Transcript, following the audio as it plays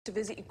to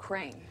visit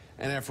Ukraine.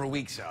 And after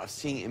weeks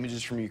seeing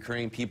images from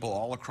Ukraine, people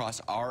all across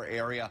our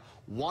area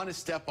want to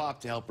step up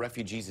to help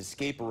refugees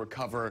escape or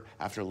recover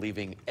after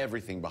leaving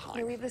everything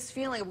behind. We have this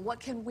feeling of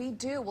what can we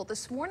do? Well,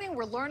 this morning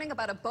we're learning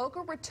about a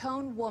Boca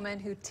Raton woman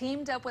who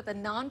teamed up with a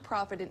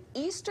nonprofit in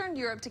Eastern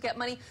Europe to get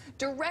money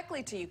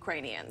directly to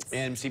Ukrainians.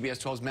 And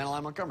CBS12's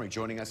Madeline Montgomery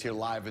joining us here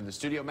live in the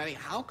studio. Manny,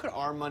 how could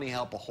our money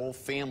help a whole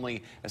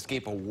family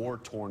escape a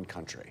war-torn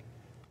country?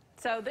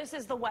 So this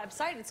is the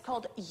website. It's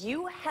called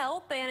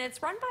YouHelp, and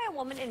it's run by a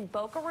woman in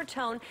Boca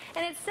Raton.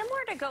 And it's similar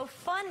to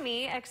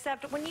GoFundMe,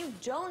 except when you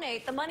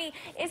donate, the money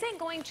isn't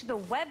going to the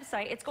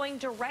website. It's going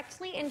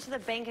directly into the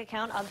bank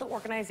account of the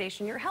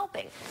organization you're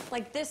helping,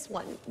 like this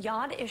one,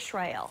 Yad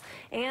Israel,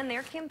 and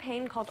their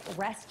campaign called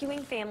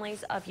Rescuing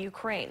Families of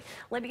Ukraine.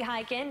 Libby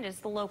Heiken is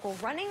the local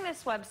running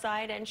this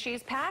website, and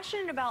she's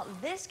passionate about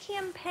this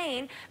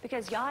campaign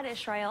because Yad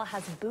Israel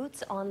has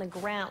boots on the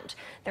ground.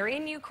 They're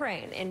in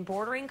Ukraine, in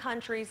bordering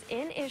countries,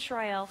 in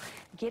Israel,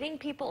 getting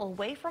people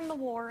away from the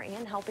war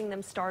and helping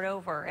them start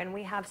over. And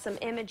we have some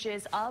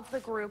images of the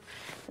group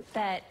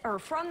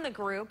from the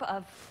group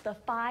of the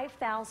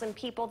 5,000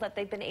 people that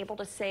they've been able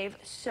to save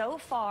so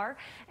far.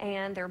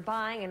 And they're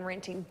buying and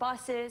renting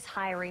buses,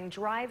 hiring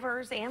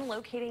drivers, and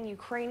locating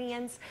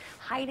Ukrainians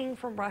hiding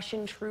from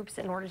Russian troops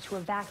in order to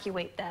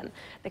evacuate them.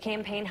 The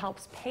campaign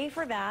helps pay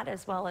for that,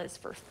 as well as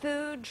for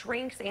food,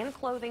 drinks, and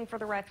clothing for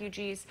the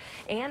refugees.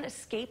 And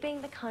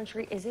escaping the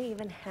country isn't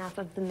even half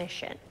of the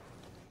mission.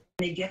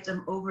 They get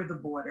them over the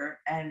border,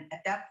 and at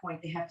that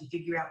point, they have to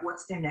figure out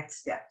what's their next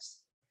steps.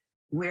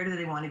 Where do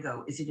they want to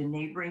go? Is it a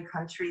neighboring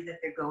country that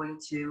they're going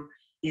to?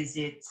 Is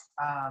it,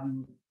 are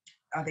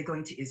they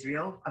going to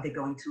Israel? Are they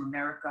going to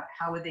America?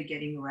 How are they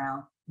getting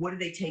around? What are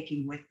they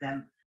taking with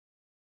them?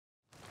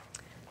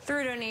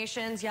 Through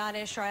donations, Yad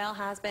Israel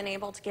has been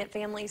able to get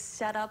families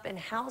set up in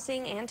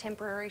housing and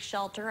temporary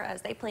shelter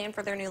as they plan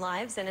for their new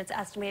lives, and it's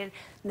estimated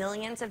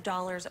millions of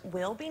dollars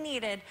will be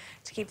needed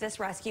to keep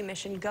this rescue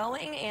mission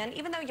going. And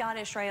even though Yad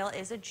Israel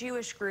is a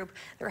Jewish group,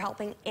 they're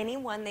helping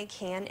anyone they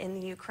can in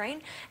the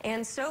Ukraine.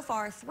 And so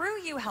far,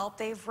 through YouHelp,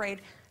 they've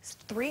raised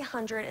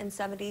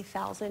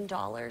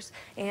 $370,000.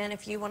 And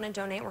if you want to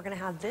donate, we're going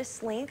to have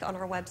this link on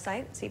our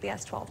website,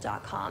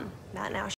 CBS12.com. Matt, now.